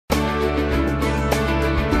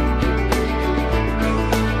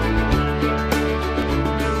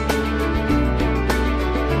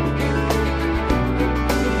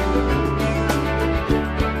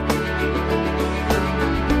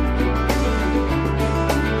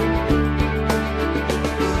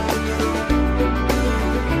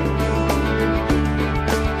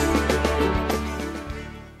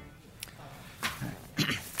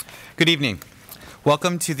Good evening.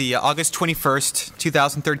 Welcome to the August 21st,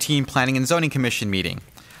 2013 Planning and Zoning Commission meeting.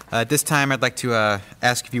 At this time, I'd like to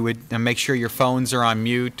ask if you would make sure your phones are on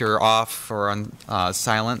mute or off or on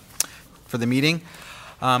silent for the meeting.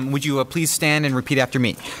 Would you please stand and repeat after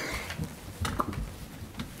me?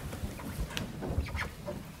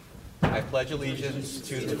 I pledge allegiance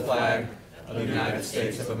to the flag of the United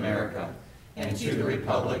States of America and to the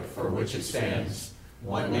republic for which it stands,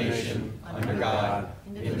 one nation, under God,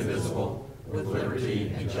 indivisible, with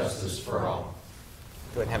liberty and justice for all.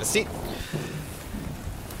 Go ahead and have a seat.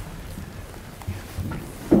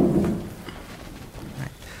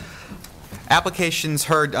 Applications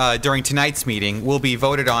heard during tonight's meeting will be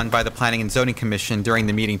voted on by the Planning and Zoning Commission during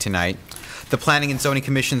the meeting tonight. The Planning and Zoning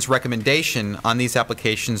Commission's recommendation on these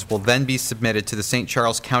applications will then be submitted to the St.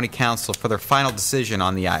 Charles County Council for their final decision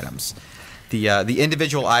on the items. The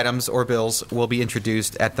individual items or bills will be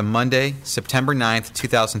introduced at the Monday, September 9th,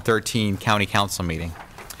 2013 County Council meeting.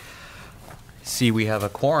 See, we have a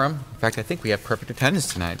quorum. In fact, I think we have perfect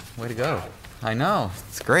attendance tonight. Way to go. I know.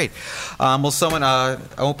 It's great. Will someone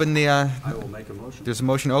open the... I will make a motion. There's a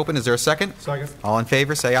motion to open. Is there a second? Second. All in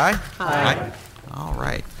favor, say aye. Aye. All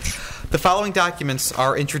right. The following documents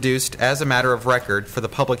are introduced as a matter of record for the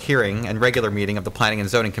public hearing and regular meeting of the Planning and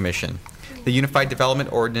Zoning Commission. The Unified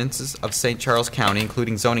Development Ordinances of St. Charles County,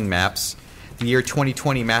 including zoning maps, the year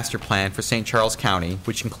 2020 Master Plan for St. Charles County,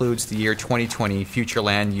 which includes the year 2020 Future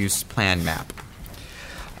Land Use Plan map.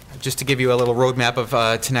 Just to give you a little roadmap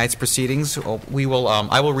of tonight's proceedings,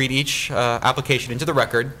 I will read each application into the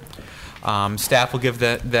record. Staff will give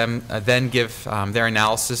then give their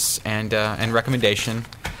analysis and recommendation.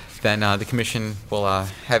 Then the commission will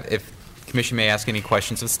if the commission may ask any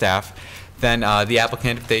questions of staff. Then the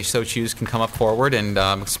applicant, if they so choose, can come up forward and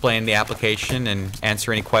explain the application and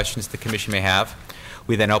answer any questions the commission may have.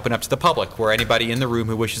 We then open up to the public, where anybody in the room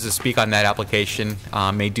who wishes to speak on that application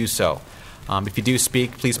may do so. If you do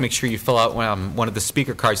speak, please make sure you fill out one of the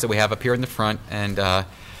speaker cards that we have up here in the front, and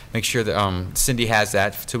make sure that Cindy has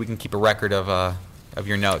that so we can keep a record of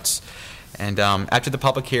your notes. And after the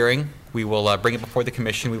public hearing, we will bring it before the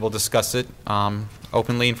commission. We will discuss it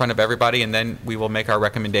openly in front of everybody, and then we will make our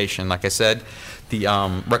recommendation. Like I said, the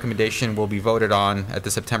recommendation will be voted on at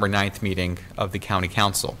the September 9th meeting of the County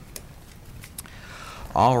Council.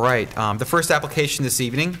 All right. The first application this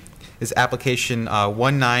evening is application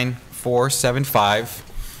 19475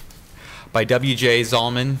 by W.J.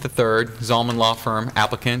 Zalman III, Zalman Law Firm,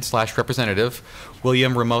 applicant/representative,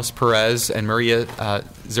 William Ramos Perez and Maria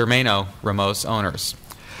Zermano Ramos, owners.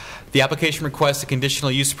 The application requests a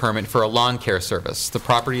conditional use permit for a lawn care service. The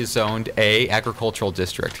property is zoned A, Agricultural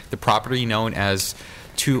District. The property, known as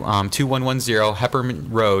 2110 Hepperman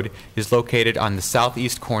Road, is located on the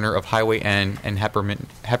southeast corner of Highway N and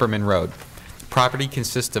Hepperman Road. The property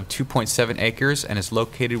consists of 2.7 acres and is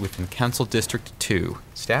located within Council District 2.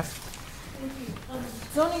 Staff? Thank you.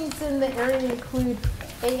 Zonings in the area include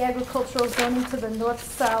A, agricultural zoning to the north,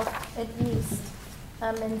 south, and east,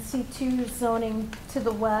 and C2 zoning to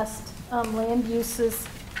the west. Land uses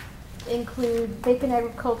include vacant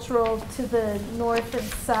agricultural to the north and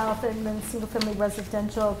south, and then single-family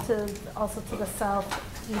residential also to the south,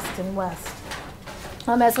 east, and west.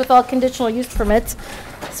 As with all conditional use permits,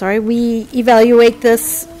 we evaluate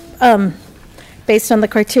this based on the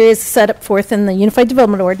criteria set up forth in the Unified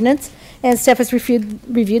Development Ordinance, and staff has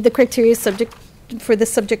reviewed the criteria for the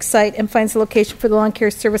subject site and finds the location for the lawn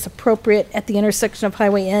care service appropriate at the intersection of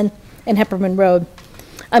Highway N and Hepperman Road.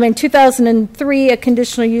 In 2003, a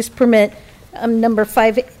conditional use permit number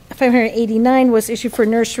 589 was issued for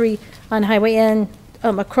nursery on Highway N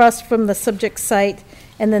across from the subject site,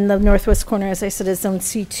 and then the northwest corner, as I said, is zone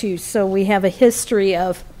C2. So we have a history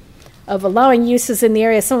of allowing uses in the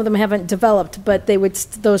area. Some of them haven't developed, but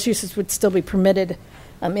those uses would still be permitted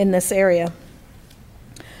in this area.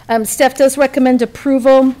 Staff does recommend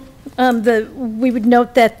approval. We would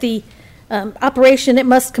note that the operation, it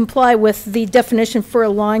must comply with the definition for a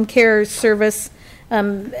lawn care service.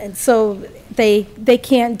 And so they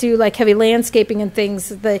can't do like heavy landscaping and things.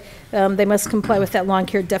 They must comply with that lawn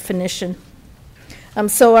care definition.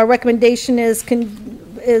 So our recommendation is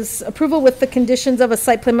approval with the conditions of a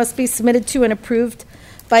site plan must be submitted to and approved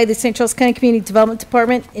by the St. Charles County Community Development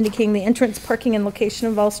Department, indicating the entrance, parking, and location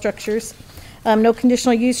of all structures. No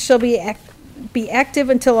conditional use shall be active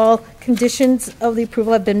until all conditions of the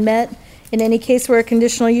approval have been met. In any case where a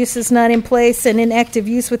conditional use is not in place and in active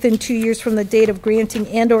use within 2 years from the date of granting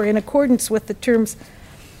and or in accordance with the terms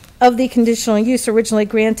of the conditional use originally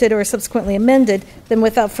granted or subsequently amended, then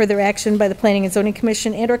without further action by the Planning and Zoning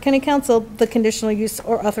Commission and or County Council, the conditional use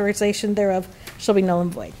or authorization thereof shall be null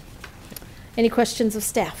and void. Any questions of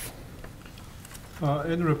staff?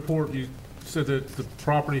 In the report, you said that the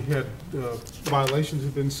property had violations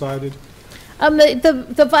had been cited.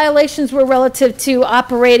 The violations were relative to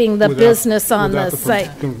operating the business on the without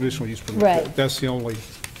site. Conditional use permit. Right. That's the only.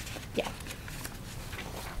 Yeah.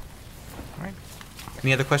 All right.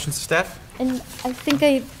 Any other questions of staff? And I think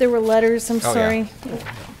there were letters, I'm Oh, yeah. sorry.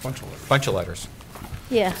 Bunch of letters.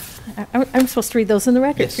 Yeah, I'm supposed to read those in the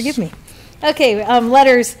record, Yes. forgive me. Okay,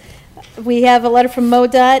 letters. We have a letter from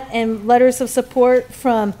MoDOT and letters of support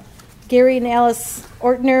from Gary and Alice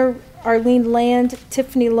Ortner, Arlene Land,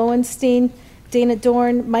 Tiffany Lowenstein, Dana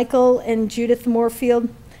Dorn, Michael and Judith Moorfield,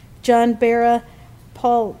 John Barra,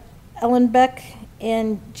 Paul Ellenbeck,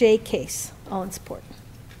 and Jay Case, all in support.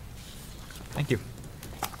 Thank you.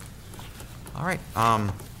 All right.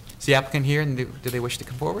 Is the applicant here, and do they wish to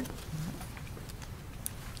come forward?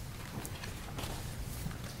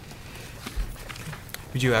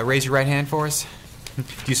 Would you raise your right hand for us? Do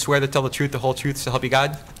you swear to tell the truth, the whole truth, so help you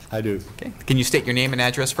God? I do. Okay. Can you state your name and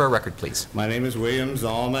address for our record, please? My name is William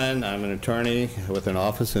Zalman. I'm an attorney with an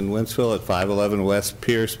office in Wentzville at 511 West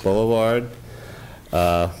Pierce Boulevard.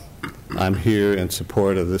 I'm here in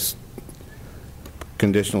support of this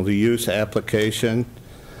conditional use application.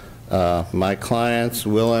 My clients,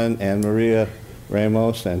 Willen and Maria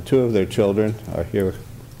Ramos, and 2 of their children are here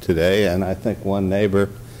today, and I think one neighbor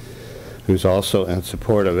who's also in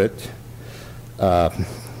support of it.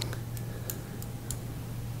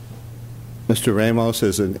 Mr. Ramos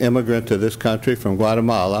is an immigrant to this country from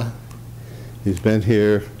Guatemala. He's been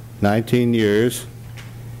here 19 years,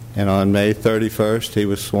 and on May 31st, he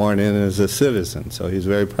was sworn in as a citizen, so he's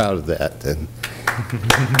very proud of that. And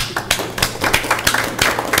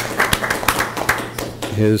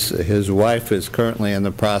his wife is currently in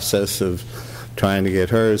the process of trying to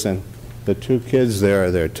get hers, and the 2 kids there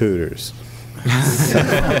are their tutors.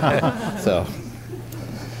 So,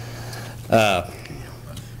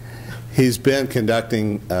 he's been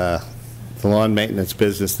conducting the lawn maintenance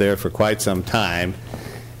business there for quite some time,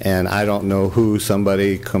 and I don't know who,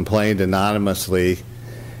 somebody complained anonymously,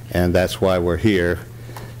 and that's why we're here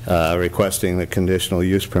requesting the conditional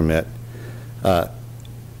use permit.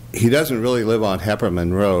 He doesn't really live on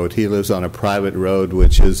Hepperman Road. He lives on a private road,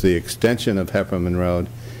 which is the extension of Hepperman Road.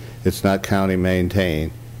 It's not county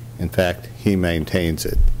maintained. In fact, he maintains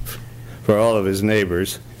it for all of his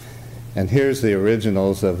neighbors. And here's the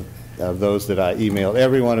originals of those that I emailed.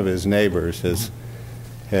 Every one of his neighbors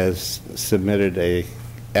has submitted a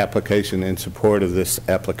application in support of this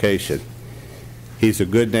application. He's a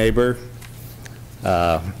good neighbor.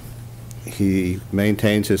 He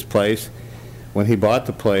maintains his place. When he bought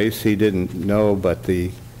the place, he didn't know, but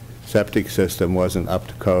the septic system wasn't up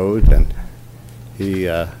to code, and he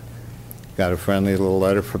got a friendly little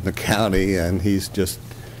letter from the county, and he's just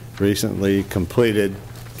recently completed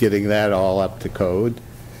getting that all up to code.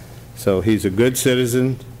 So he's a good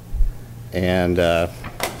citizen, and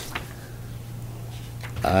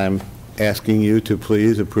I'm asking you to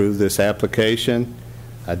please approve this application.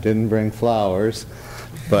 I didn't bring flowers,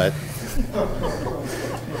 but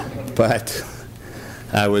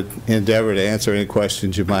I would endeavor to answer any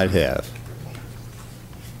questions you might have.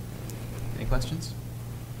 Any questions?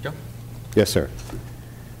 Joe? Yes, sir.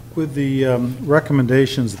 With the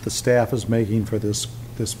recommendations that the staff is making for this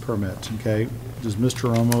permit, okay, does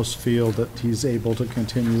Mr. Ramos feel that he's able to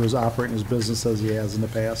continue his operating his business as he has in the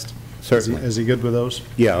past? Certainly. Is he good with those?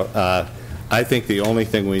 Yeah, I think the only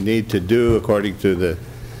thing we need to do, according to the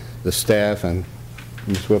staff, and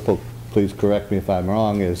Ms. Whipple, please correct me if I'm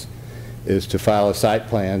wrong, is to file a site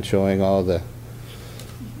plan showing all the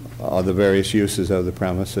various uses of the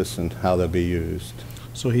premises and how they'll be used.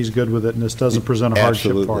 So he's good with it, and this doesn't present a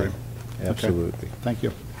hardship for him? Absolutely. Okay. Thank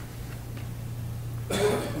you.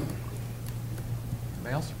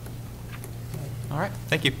 Anybody else? All right.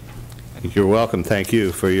 Thank you. You're welcome. Thank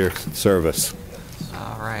you for your service.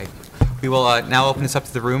 All right. We will now open this up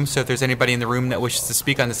to the room, so if there's anybody in the room that wishes to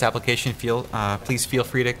speak on this application, please feel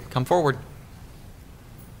free to come forward.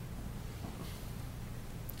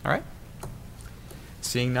 All right.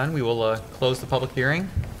 Seeing none, we will close the public hearing.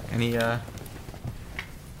 Any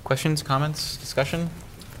questions, comments, discussion?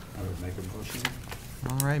 I would make a motion.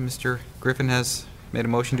 All right, Mr. Griffin has made a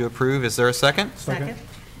motion to approve. Is there a second? Second.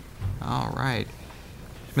 All right.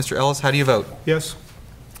 Mr. Ellis, how do you vote? Yes.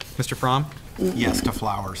 Mr. Fromm? Yes to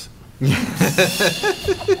flowers.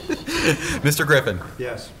 Mr. Griffin?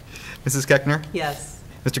 Yes. Mrs. Keckner? Yes.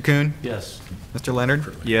 Mr. Kuhn? Yes. Mr.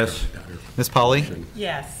 Leonard? Yes. Ms. Polly?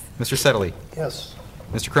 Yes. Mr. Settley? Yes.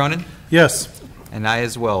 Mr. Cronin? Yes. And I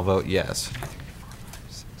as well vote yes.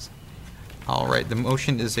 All right, the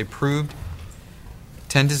motion is approved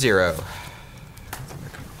 10-0.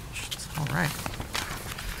 All right.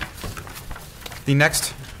 The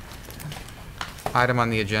next item on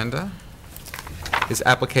the agenda is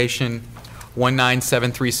application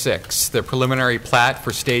 19736, the preliminary plat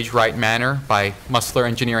for Stage Right Manor by Musler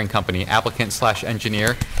Engineering Company,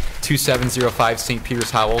 applicant/engineer, 2705 St. Peter's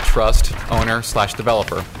Howell Trust,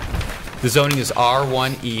 owner/developer. The zoning is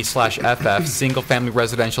R1E/FF, single-family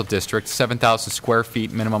residential district, 7,000 square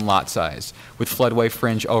feet minimum lot size, with floodway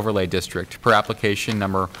fringe overlay district, per application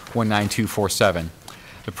number 19247.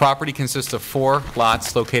 The property consists of 4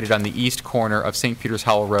 lots located on the east corner of St. Peter's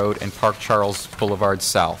Howell Road and Park Charles Boulevard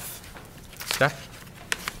South. Steph?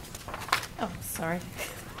 Oh, sorry.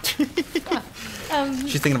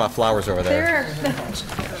 She's thinking about flowers over there. I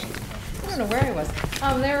don't know where I was.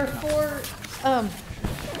 There are 4,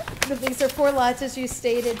 these are 4 lots, as you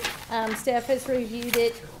stated. Staff has reviewed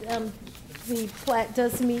it. The plat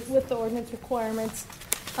does meet with the ordinance requirements.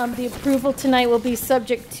 The approval tonight will be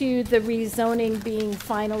subject to the rezoning being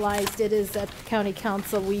finalized. It is at the county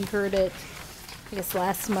council. We heard it, I guess,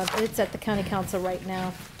 last month. It's at the county council right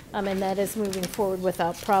now, and that is moving forward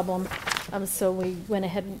without problem. So we went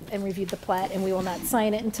ahead and reviewed the plat, and we will not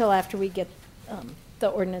sign it until after we get the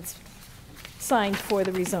ordinance signed for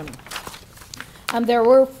the rezoning. There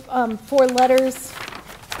were 4 letters.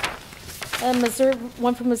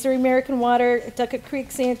 One from Missouri American Water, Duckett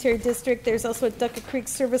Creek Sanitary District. There's also a Duckett Creek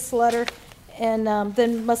Service letter. And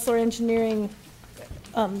then Musler Engineering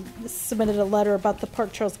submitted a letter about the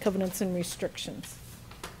Park Charles covenants and restrictions.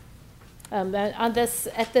 At this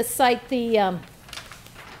site, the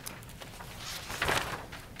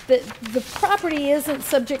property isn't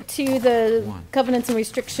subject to the covenants and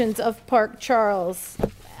restrictions of Park Charles.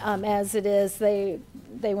 As it is, they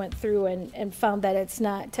went through and found that it's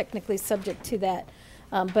not technically subject to that,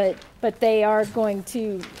 but they are going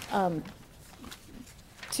to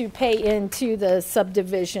pay into the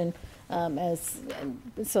subdivision,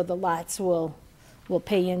 so the lots will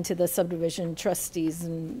pay into the subdivision trustees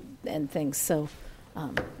and things. So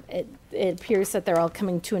it appears that they're all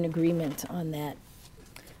coming to an agreement on that.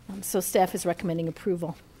 So staff is recommending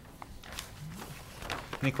approval.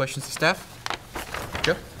 Any questions to staff?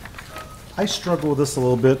 Joe? I struggle with this a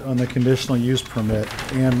little bit on the conditional use permit,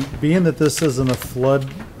 and being that this isn't a flood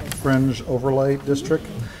fringe overlay district,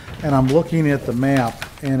 and I'm looking at the map,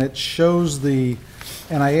 and it shows and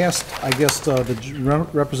I asked, I guess, the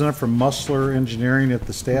representative from Musler Engineering at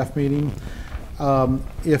the staff meeting,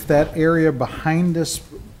 if that area behind us,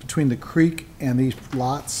 between the creek and these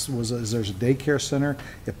lots, there's a daycare center,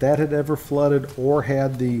 if that had ever flooded or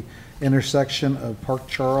had the intersection of Park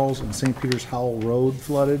Charles and St. Peter's Howell Road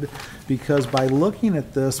flooded, because by looking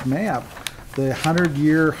at this map, the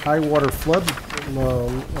 100-year high water flood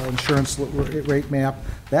insurance rate map,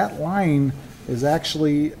 that line is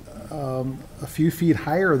actually a few feet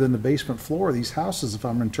higher than the basement floor of these houses, if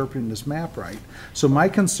I'm interpreting this map right. So my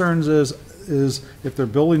concerns is if they're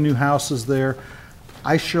building new houses there,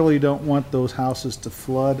 I surely don't want those houses to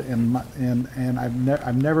flood, and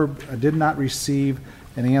I did not receive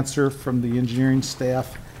an answer from the engineering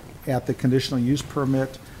staff at the conditional use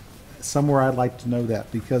permit. Somewhere I'd like to know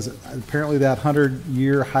that, because apparently that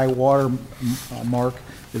 100-year high water mark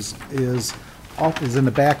is in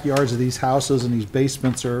the backyards of these houses, and these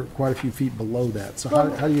basements are quite a few feet below that. So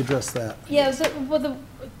how do you address that? Yeah,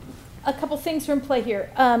 a couple things are in play here.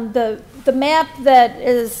 The map that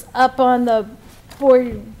is up on the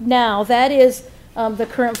board now, that is the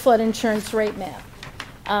current flood insurance rate map.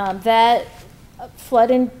 That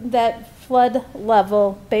flood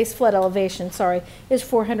level, base flood elevation, is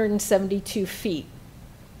 472 feet.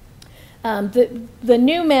 The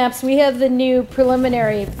new maps, we have the new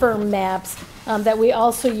preliminary firm maps that we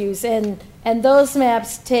also use, and those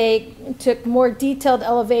maps took more detailed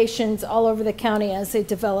elevations all over the county as they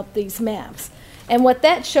developed these maps. And what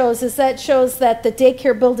that shows is that the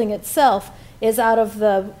daycare building itself is out of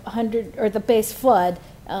the 100 or the base flood,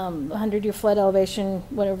 100-year flood elevation,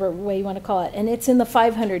 whatever way you want to call it, and it's in the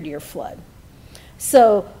 500-year flood.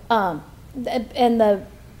 So, and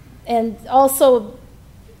also,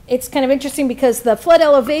 it's kind of interesting because the flood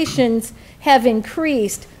elevations have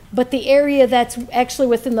increased, but the area that's actually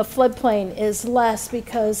within the floodplain is less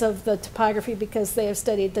because of the topography, because they have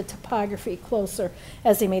studied the topography closer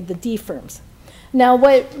as they made the D-firms. Now,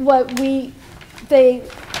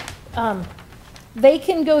 they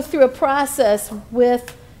can go through a process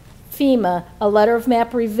with FEMA, a letter of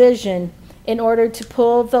map revision, in order to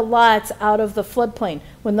pull the lots out of the floodplain.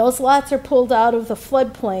 When those lots are pulled out of the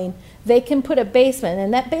floodplain, they can put a basement,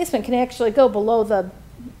 and that basement can actually go below the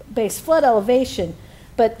base flood elevation.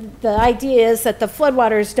 But the idea is that the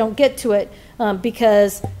floodwaters don't get to it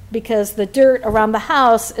because the dirt around the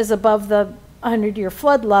house is above the 100-year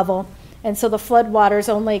flood level, And so the floodwaters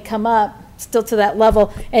only come up still to that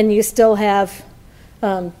level, and you still have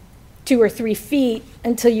 2 or 3 feet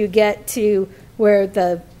until you get to where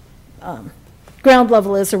the ground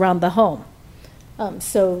level is around the home.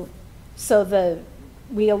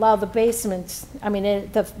 We allow the basements, I mean,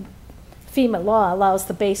 the FEMA law allows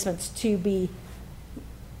the basements to be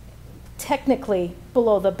technically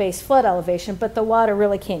below the base flood elevation, but the water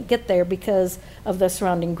really can't get there because of the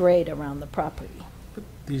surrounding grade around the property.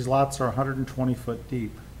 These lots are 120 foot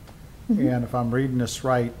deep. And if I'm reading this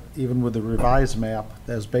right, even with the revised map,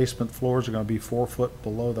 those basement floors are going to be 4 foot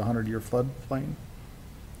below the 100-year floodplain.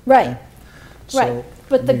 Right, Okay. right. So,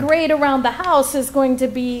 But the I mean, grade around the house is going to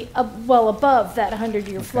be well above that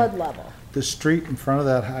 100-year flood level. the street in front of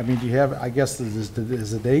that, I mean, do you have, I guess, is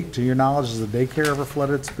the date, to your knowledge, is the daycare ever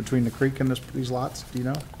flooded? It's between the creek and these lots, do you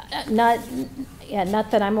know? Not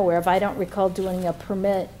that I'm aware of. I don't recall doing a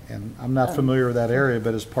permit. And I'm not familiar with that area,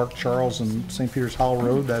 but is Park Charles and St. Peter's Hall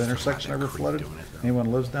Road, that intersection ever flooded?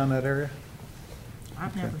 Anyone lives down that area?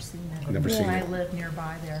 I've never seen it. Never seen I it. live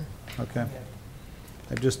nearby there. Okay.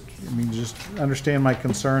 just understand my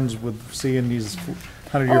concerns with seeing these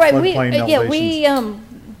 100-year All right, floodplain elevations. yeah,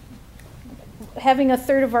 having a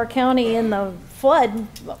third of our county in the floodplain,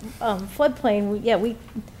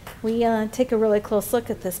 we take a really close look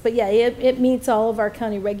at this. But yeah, it meets all of our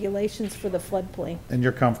county regulations for the floodplain. And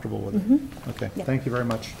you're comfortable with it? Okay, Yeah. thank you very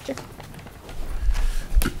much. Sure.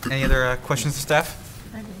 Any other questions to staff?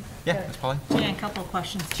 I do. Yeah, Ms. Polly? Jan, a couple of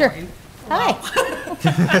questions Sure. for you. Hi.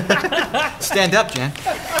 Stand up, Jan.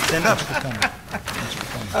 Stand up.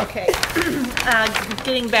 Okay.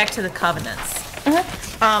 Getting back to the covenants.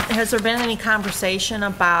 Has there been any conversation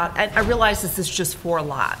about, I realize this is just 4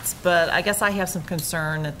 lots, but I guess I have some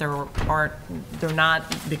concern that the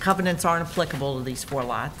covenants aren't applicable to these 4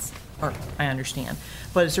 lots, or I understand.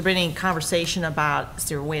 But has there been any conversation about, is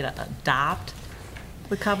there a way to adopt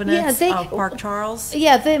the covenants of Park Charles?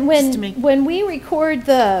 Yeah, then Just to make- when we record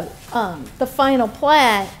the final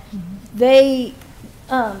plat, there's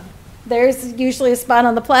usually a spot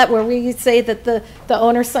on the plat where we say that the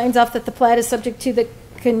owner signs off that the plat is subject to the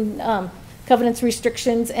covenants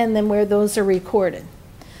restrictions, and then where those are recorded.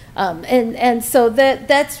 And so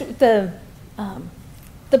that's the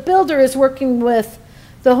builder is working with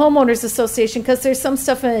the homeowners association, because there's some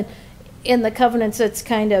stuff in the covenants that's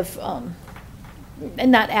kind of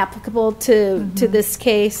not applicable to this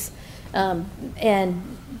case, and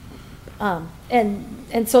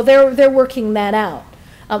so they're working that out.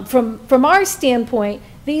 From our standpoint,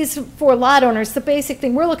 these 4 lot owners, the basic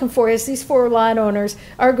thing we're looking for is these 4 lot owners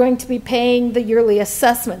are going to be paying the yearly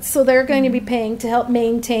assessments. So they're going to be paying to help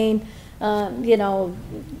maintain,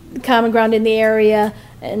 common ground in the area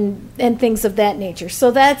and things of that nature.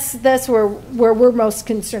 So that's where we're most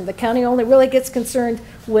concerned. The county only really gets concerned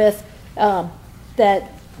with that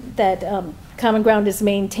common ground is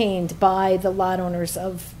maintained by the lot owners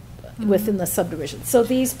within the subdivision. So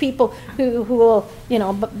these people who will,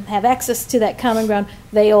 have access to that common ground,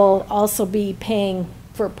 they'll also be paying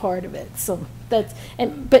for part of it. So that's,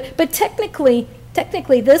 but technically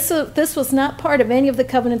this was not part of any of the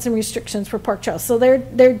covenants and restrictions for Park Charles. So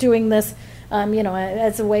they're doing this,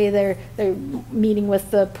 as a way they're meeting with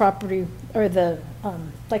the property, or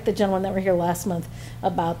like the gentleman that were here last month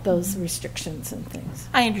about those restrictions and things.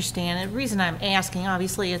 I understand. The reason I'm asking,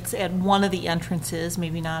 obviously, it's at one of the entrances,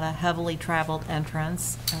 maybe not a heavily traveled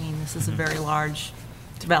entrance. I mean, this is a very large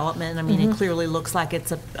development. I mean, it clearly looks like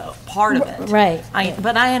it's a part of it. Right.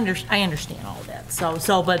 But I understand all of that.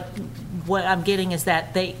 So, but what I'm getting is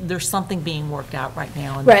that there's something being worked out right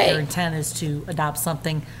now, and Right. their intent is to adopt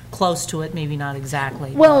something close to it, maybe not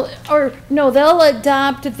exactly. Well, or no, they'll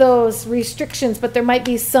adopt those restrictions, but there might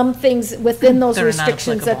be some things within those That are not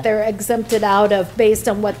restrictions that applicable. they're exempted out of based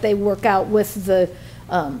on what they work out with the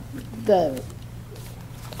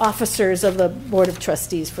officers of the Board of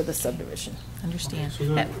Trustees for the subdivision. Understand. So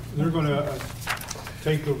they're going to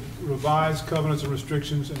take the revised covenants and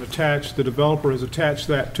restrictions and the developer has attached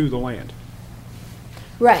that to the land.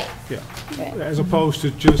 Right. Yeah. Right. As opposed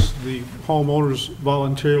to just the homeowners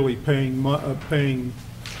voluntarily paying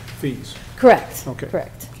fees. Correct. Okay.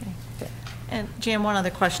 Correct. And Jan, one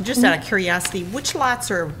other question, just out of curiosity, which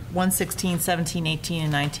lots are 116, 17, 18,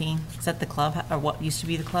 and 19? Is that the club, or what used to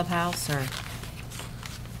be the clubhouse, or?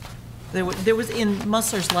 There was, in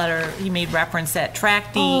Musser's letter, he made reference that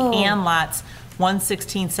tract D and lots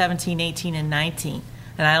 116, 17, 18, and 19.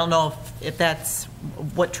 And I don't know if that's,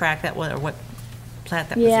 what tract that was, or what plat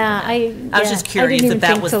that was. Yeah, even. I was just I curious didn't if that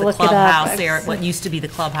even was think the to look it up. clubhouse there, what used to be the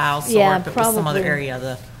clubhouse, or Yeah, if it was some other probably. area of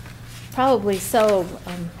the. Probably so.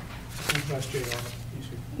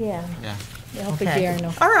 Yeah. Yeah. I'll figure Okay. it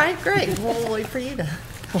out. All right, great. We'll wait for you to.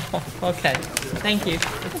 Okay, thank you.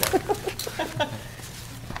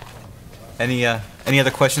 Any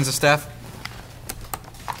other questions of staff?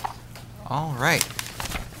 All right.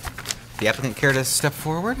 The applicant care to step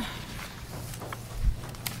forward?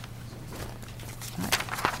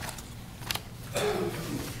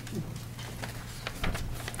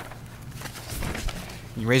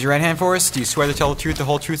 Can you raise your right hand for us? Do you swear to tell the truth, the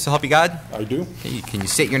whole truth, so help you God? I do. Okay, can you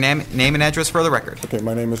state your name and address for the record? Okay,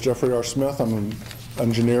 my name is Jeffrey R. Smith. I'm an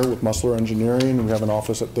engineer with Musler Engineering, and we have an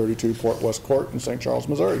office at 32 Port West Court in St. Charles,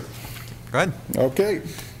 Missouri. Go ahead. Okay.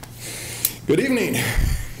 Good evening.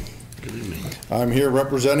 Good evening. I'm here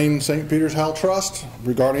representing St. Peter's Hall Trust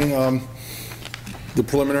regarding the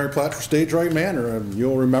preliminary plat for Stage Right Manor.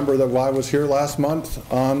 You'll remember that while I was here last month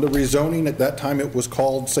on the rezoning, at that time it was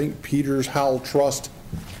called St. Peter's Hall Trust,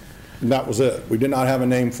 and that was it. We did not have a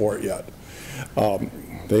name for it yet.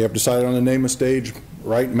 They have decided on the name of Stage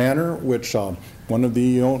Right Manor, which one of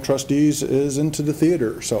the trustees is into the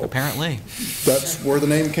theater, so Apparently. that's where the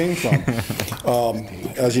name came from.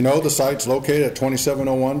 As you know, the site's located at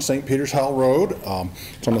 2701 St. Peter's Hall Road.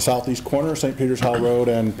 It's on the southeast corner of St. Peter's Hall Road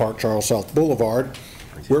and Park Charles South Boulevard.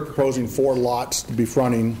 We're proposing 4 lots to be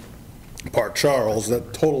fronting Park Charles. The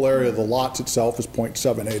total area of the lots itself is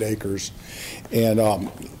 0.78 acres. And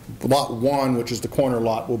Lot 1, which is the corner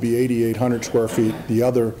lot, will be 8,800 square feet. The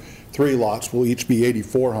other 3 lots will each be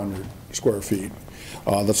 8,400 square feet.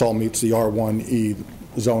 That's all meets the R1E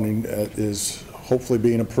zoning. Is hopefully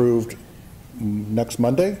being approved next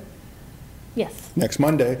Monday? Yes. Next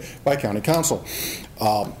Monday by County Council.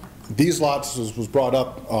 These lots, as was brought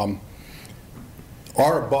up,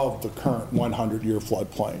 are above the current 100-year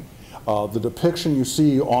floodplain. The depiction you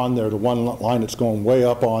see on there, the one line that's going way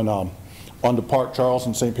up on the Park Charles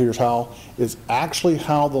and St. Peter's Hall, is actually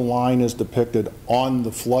how the line is depicted on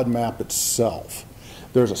the flood map itself.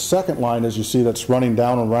 There's a second line, as you see, that's running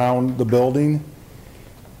down around the building.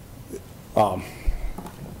 I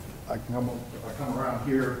come around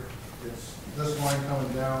here, it's this line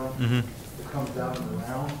coming down, it comes down and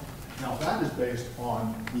around. Now that is based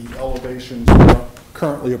on the elevations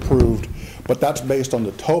currently approved, but that's based on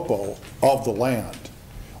the topo of the land.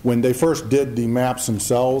 When they first did the maps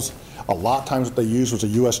themselves, a lot of times what they used was a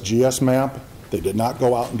USGS map. They did not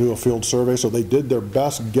go out and do a field survey, so they did their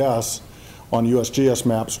best guess on USGS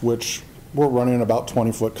maps, which were running about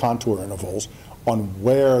 20-foot contour intervals, on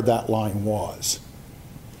where that line was.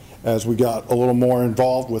 As we got a little more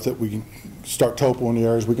involved with it, we can start topoing the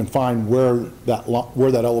areas, we can find where that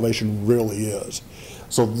elevation really is.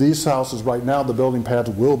 So these houses right now, the building pads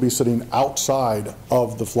will be sitting outside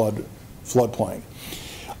of the floodplain.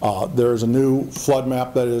 There's a new flood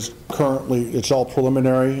map that is currently, it's all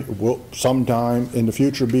preliminary, it will sometime in the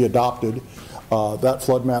future be adopted. That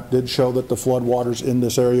flood map did show that the flood waters in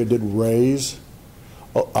this area did raise.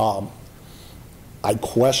 I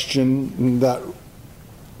question that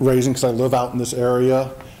raising because I live out in this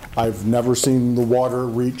area. I've never seen the water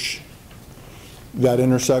reach that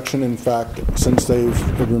intersection. In fact, since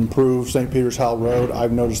they've improved St. Peter's Hall Road,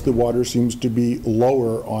 I've noticed the water seems to be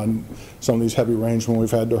lower on some of these heavy rains when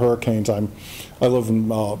we've had the hurricanes. I live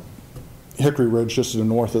in Hickory Ridge, just to the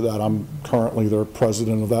north of that. I'm currently the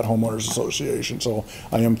president of that homeowners association, so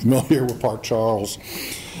I am familiar with Park Charles.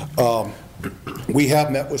 We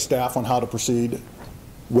have met with staff on how to proceed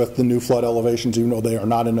with the new flood elevations, even though they are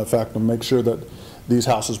not in effect, and make sure that these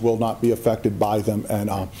houses will not be affected by them. And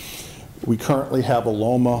we currently have a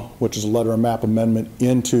LOMA, which is a letter of map amendment,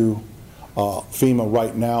 into FEMA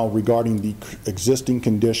right now regarding the existing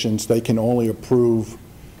conditions. They can only approve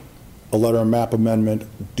a letter of map amendment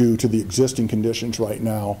due to the existing conditions right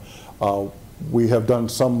now. We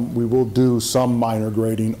will do some minor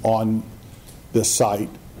grading on this site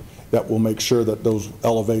that will make sure that those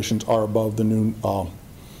elevations are above the new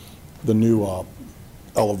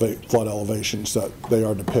flood elevations that they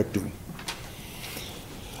are depicting.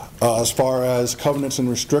 As far as covenants and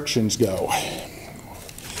restrictions go,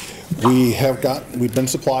 we've been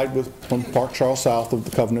supplied with from Park Charles South of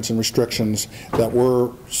the covenants and restrictions that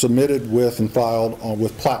were submitted with and filed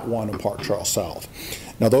with Plat 1 of Park Charles South.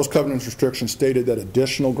 Now those covenants and restrictions stated that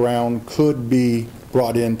additional ground could be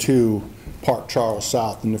brought into Park Charles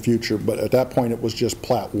South in the future, but at that point it was just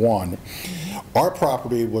Plat 1. Our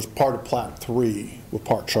property was part of Plat 3 with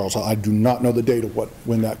Park Charles. I do not know the date of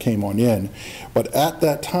when that came on in, but at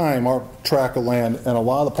that time our tract of land and a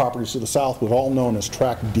lot of the properties to the south was all known as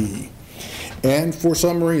Tract D. And for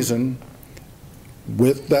some reason,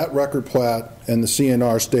 with that record plat and the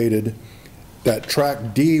CNR stated that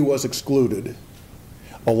Tract D was excluded.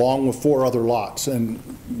 along with 4 other lots. And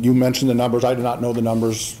you mentioned the numbers. I did not know the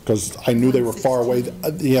numbers because I knew they were far away.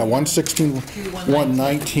 Yeah, 116,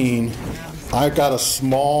 119. I got a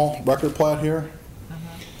small record plat here.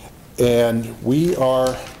 And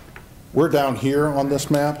we're down here on this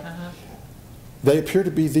map. They appear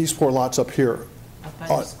to be these 4 lots up here. Up by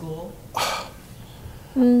the school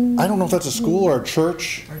I don't know if that's a school or a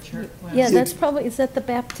church. or church? Well, Yeah, that's probably, is that the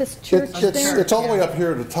Baptist church there? It's all the way up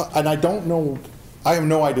here at the top, and I don't know, I have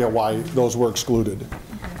no idea why those were excluded.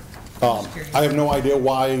 I have no idea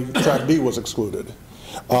why track B was excluded.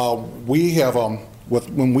 We have,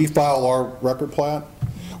 when we file our record plat,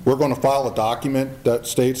 we're going to file a document that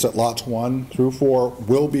states that lots 1 through 4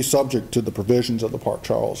 will be subject to the provisions of the Park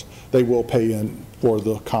Charles. They will pay in for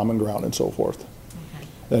the common ground and so forth.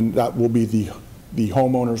 And that will be the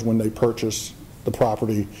homeowners, when they purchase the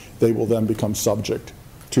property, they will then become subject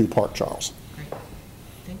to Park Charles. Great.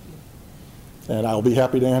 Thank you. And I'll be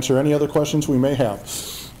happy to answer any other questions we may have.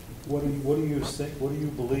 What do you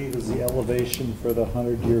believe is the elevation for the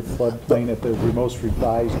 100-year floodplain at the most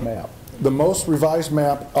revised map? The most revised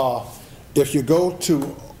map, if you go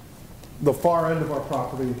to the far end of our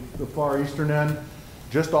property, the far eastern end,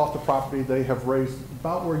 just off the property, they have raised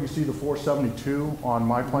about where you see the 472 on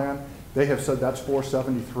my plan. They have said that's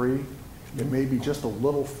 473. It may be just a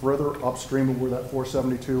little further upstream of where that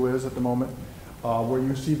 472 is at the moment. Where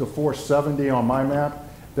you see the 470 on my map,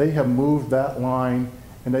 they have moved that line,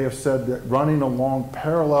 and they have said that running along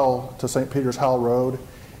parallel to St. Peter's Howell Road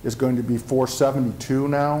is going to be 472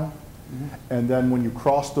 now. And then when you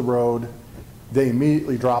cross the road, they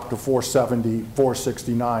immediately drop to 470,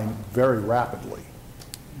 469 very rapidly.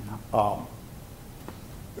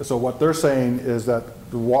 So what they're saying is that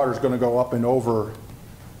the water's going to go up and over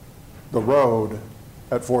the road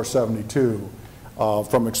at 472.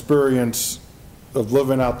 From experience of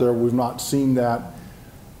living out there, we've not seen that.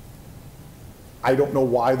 I don't know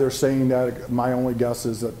why they're saying that. My only guess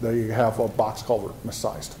is that they have a box culvert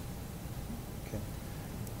missized.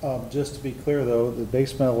 Just to be clear, though, the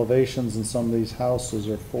basement elevations in some of these houses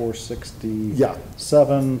are 467, Yeah.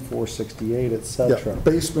 468, et Yeah, cetera.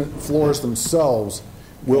 basement floors themselves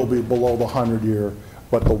will be below the 100-year,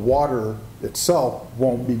 but the water itself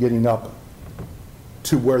won't be getting up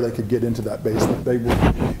to where they could get into that basement.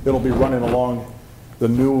 It'll be running along, the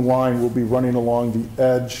new line will be running along the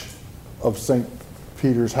edge of St.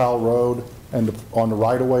 Peter's Howell Road and on the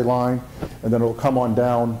right-of-way line, and then it'll come on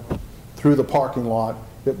down through the parking lot.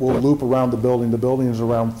 It will loop around the building. The building is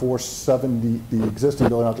around 470, the existing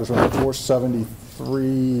building out there is around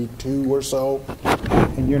 473, 2 or so.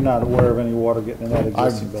 And you're not aware of any water getting in that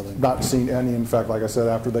existing building? I've not seen any. In fact, like I said,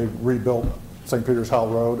 after they rebuilt St. Peter's Howell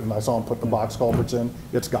Road and I saw them put the box culverts in,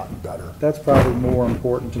 it's gotten better. That's probably more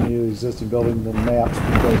important to me, the existing building, than maps,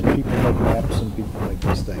 because people make maps and people make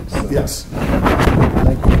mistakes. So Yes.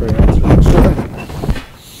 thank you for your answer. Sure thing.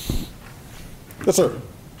 Yes, sir.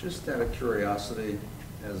 Just out of curiosity,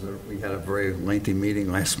 we had a very lengthy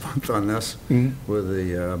meeting last month on this with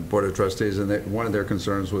the Board of Trustees, and one of their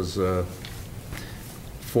concerns was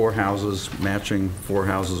 4 houses matching 4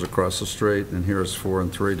 houses across the street, and here's 4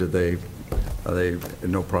 and 3. Are they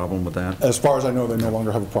no problem with that? As far as I know, they no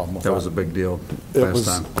longer have a problem with that. That was a big deal It last was,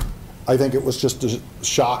 time. I think it was just a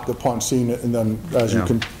shock upon seeing it, and then as Yeah.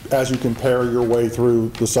 you compare your way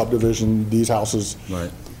through the subdivision, these houses,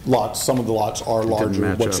 Right. lots, some of the lots are larger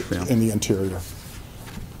match what's up, yeah. in the interior.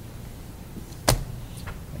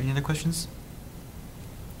 Any other questions?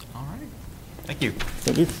 All right. Thank you.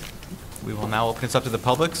 Thank you. We will now open this up to the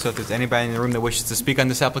public, so if there's anybody in the room that wishes to speak on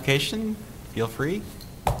this application, feel free.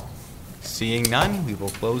 Seeing none, we will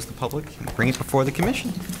close the public and bring it before the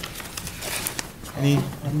commission. Any,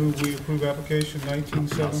 I move we approve application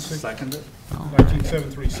 19736. Second it?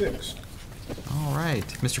 19736. all right.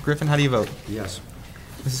 Mr. Griffin, how do you vote? Yes.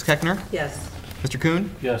 Mrs. Keckner? Yes. Mr. Kuhn?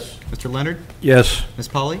 Yes. Mr. Leonard? Yes. Ms.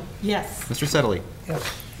 Polly? Yes. Mr. Settley? Yes.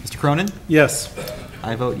 Mr. Cronin? Yes.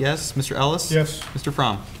 I vote yes. Mr. Ellis? Yes. Mr.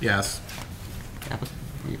 Fromm? Yes.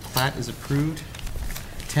 The plat is approved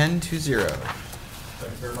 10-0.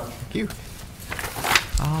 Thank you very much. Thank you.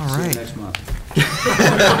 All See you right. next month.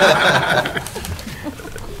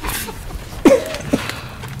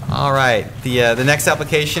 All right. The next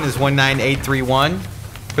application is 19831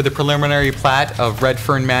 for the preliminary plat of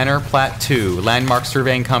Redfern Manor, Plat 2, Landmark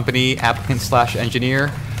Surveying Company,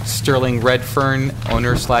 applicant/engineer, Sterling Redfern,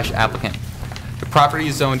 owner/applicant. The property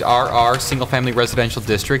is zoned RR, single-family residential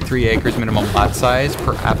district, 3 acres minimum lot size,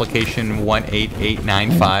 per application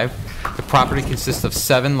 18895. The property consists of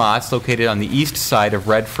 7 lots located on the east side of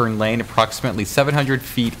Redfern Lane, approximately 700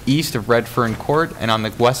 feet east of Redfern Court, and on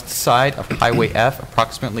the west side of Highway F,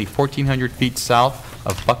 approximately 1,400 feet south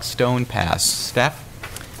of Buckstone Pass. Staff?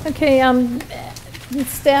 Okay, the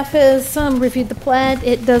staff has reviewed the plat.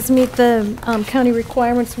 It does meet the county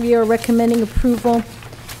requirements. We are recommending approval.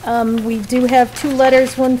 We do have 2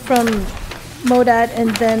 letters, one from MoDOT,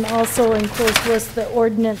 and then also enclosed list the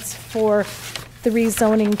ordinance for the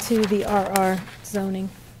rezoning to the RR zoning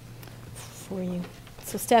for you.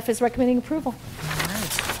 So staff is recommending approval.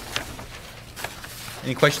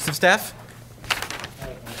 Any questions of staff?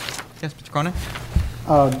 Yes, Mr. Cronin?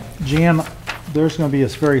 Jan, there's going to be a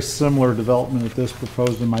very similar development of this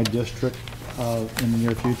proposed in my district in the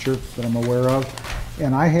near future that I'm aware of.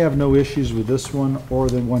 And I have no issues with this one or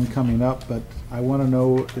the one coming up, but I want to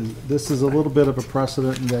know, this is a little bit of a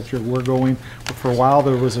precedent in that we're going, for a while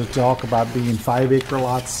there was a talk about being 5-acre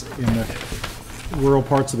lots in the rural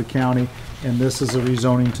parts of the county, and this is a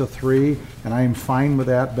rezoning to 3, and I am fine with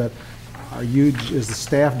that, but is the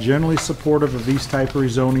staff generally supportive of these type of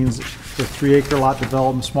rezonings for 3-acre lot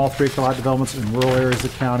development, small 3-acre lot developments in rural areas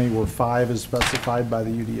of the county where 5 is specified by the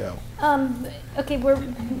UDO? Okay,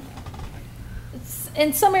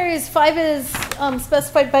 in some areas 5 is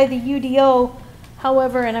specified by the UDO.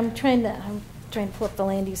 However, and I'm trying to pull up the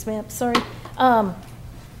land use map. Sorry.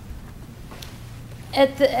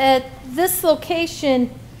 At this location,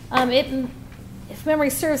 if memory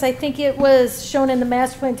serves, I think it was shown in the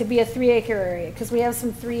master plan to be a 3-acre area because we have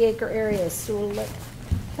some 3-acre areas. So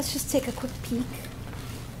let's just take a quick peek.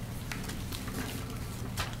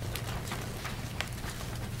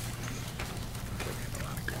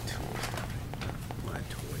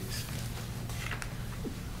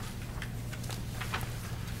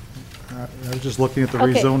 I was just looking at the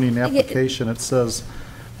Okay. rezoning application. It says,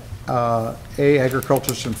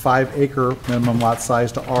 agriculture from 5-acre minimum lot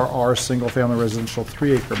size to RR single-family residential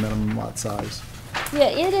 3-acre minimum lot size. Yeah,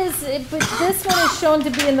 it is, but this one is shown to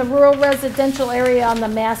be in the rural residential area on the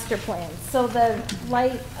master plan. So the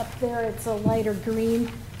light up there, it's a lighter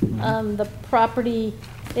green. The property,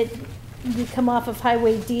 you come off of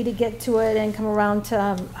Highway D to get to it and come around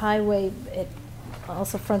to Highway, it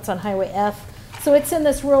also fronts on Highway F. So it's in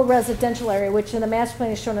this rural residential area, which in the master plan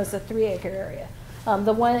is shown as a 3-acre area.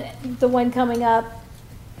 The one coming up,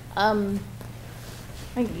 I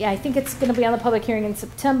think it's going to be on the public hearing in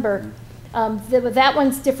September. That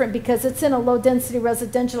one's different because it's in a low-density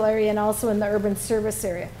residential area and also in the urban service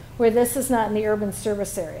area, where this is not in the urban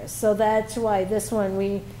service area. So that's why this one,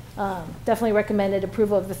 we definitely recommended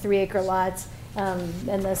approval of the 3-acre lots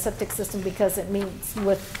and the septic system because it meets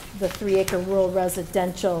with the 3-acre rural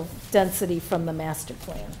residential density from the master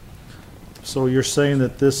plan. So you're saying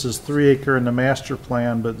that this is 3-acre in the master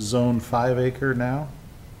plan, but zone 5-acre now?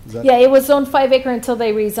 Is that- Yeah, it was zoned 5-acre until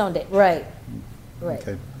they rezoned it, right.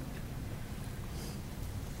 Okay.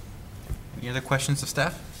 Any other questions of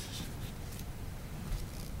staff?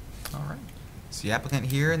 All right. Is the applicant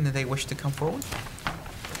here and do they wish to come forward?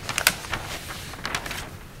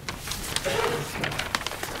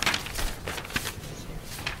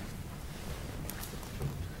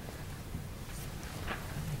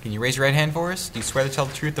 Can you raise your right hand for us? Do you swear to tell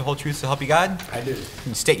the truth, the whole truth, so help you God? I do. Can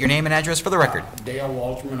you state your name and address for the record? Dale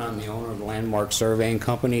Walterman, I'm the owner of the Landmark Surveying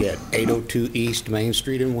Company at 802 East Main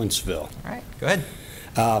Street in Wentzville. All right, go ahead.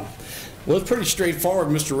 Well, it's pretty straightforward.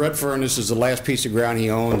 Mr. Redfern, this is the last piece of ground he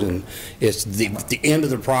owns, and it's the end of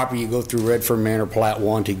the property. You go through Redfern Manor Plat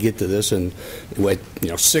 1 to get to this, and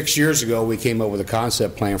 6 years ago we came up with a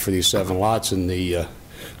concept plan for these 7 lots in the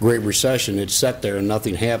Great Recession. It sat there and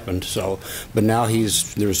nothing happened. So, but now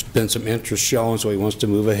there's been some interest shown, so he wants to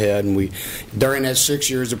move ahead. And during that 6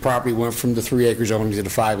 years, the property went from the 3-acre zoning to the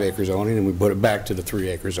 5-acre zoning, and we put it back to the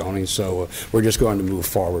 3-acre zoning. So we're just going to move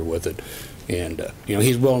forward with it. And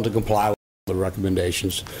he's willing to comply with the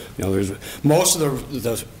recommendations. There's most of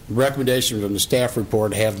the recommendations from the staff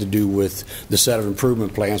report have to do with the set of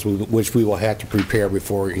improvement plans, which we will have to prepare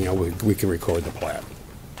before we can record the plat.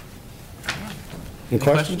 Any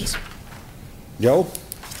questions? Joe?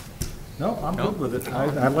 No, I'm good with it.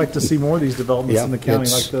 I'd like to see more of these developments in the county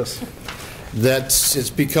like this. It's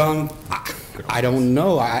become, I don't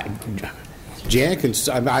know. Jan,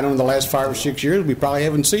 I don't know, the last 5 or 6 years, we probably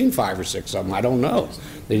haven't seen 5 or 6 of them. I don't know.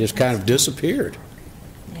 They just kind of disappeared.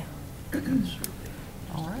 Yeah.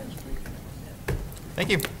 All right.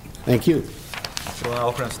 Thank you. Thank you. So we'll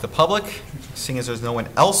open up to the public. Seeing as there's no one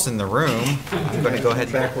else in the room, I'm going to go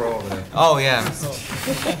ahead. Back row over there. Oh, yeah.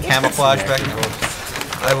 Camouflage back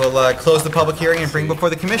there. I will close the public hearing and bring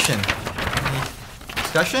before the commission. Any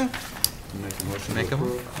discussion? Make a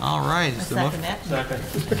motion. All right. Is the motion? Second.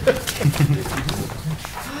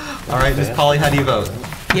 All right, Ms. Polly, how do you vote?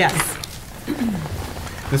 Yes.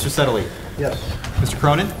 Mr. Settley? Yes. Mr.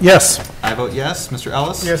 Cronin? Yes. I vote yes. Mr.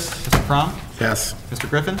 Ellis? Yes. Mr. Crom? Yes. Mr.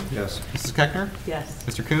 Griffin? Yes. Mrs. Keckner? Yes.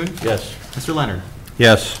 Mr. Kuhn? Yes. Mr. Leonard?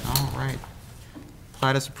 Yes. All right.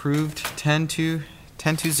 Plat is approved, 10-0.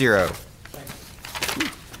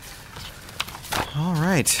 All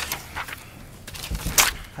right.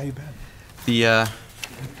 How you been? The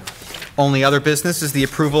only other business is the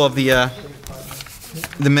approval of the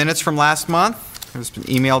minutes from last month. It's been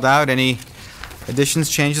emailed out. Any additions,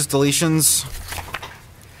 changes, deletions?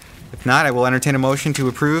 If not, I will entertain a motion to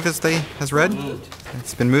approve as read.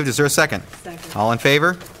 It's been moved. Is there a second? Second. All in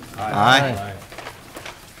favor? Aye.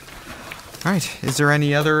 All right. Is there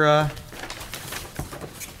any other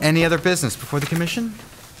business before the commission?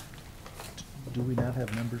 Do we not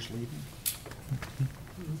have members leaving?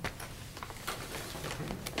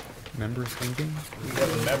 Members leaving?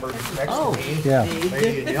 Oh, Yeah.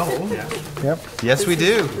 Yep. Yes, we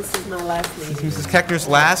do. this is my last meeting. Mrs. Keckner's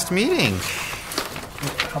last meeting.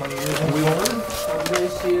 I'll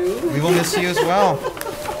miss you. We will miss you as well.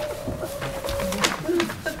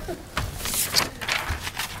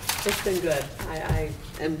 It's been good. I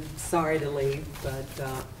am sorry to leave, but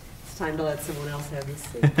it's time to let someone else have this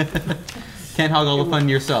seat. Can't hog all the fun to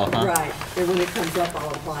yourself, huh? Right, and when it comes up,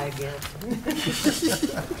 I'll apply again.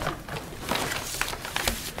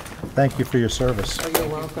 Thank you for your service. Oh, you're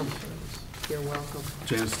welcome. You're welcome.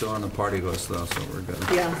 Jan's still on the party list though, so we're good.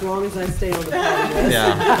 Yeah, as long as I stay on the party list.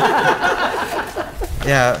 Yeah.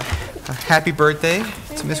 Yeah. Happy birthday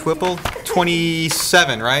to Miss Whipple.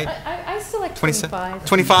 27, right? I still like 27? 25.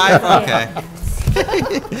 25? Okay.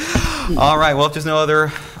 All right. Well, if there's no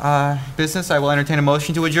other business, I will entertain a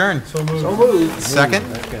motion to adjourn. So moved. Second?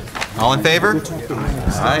 All in favor?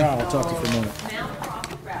 Aye. I'll talk to you for a minute.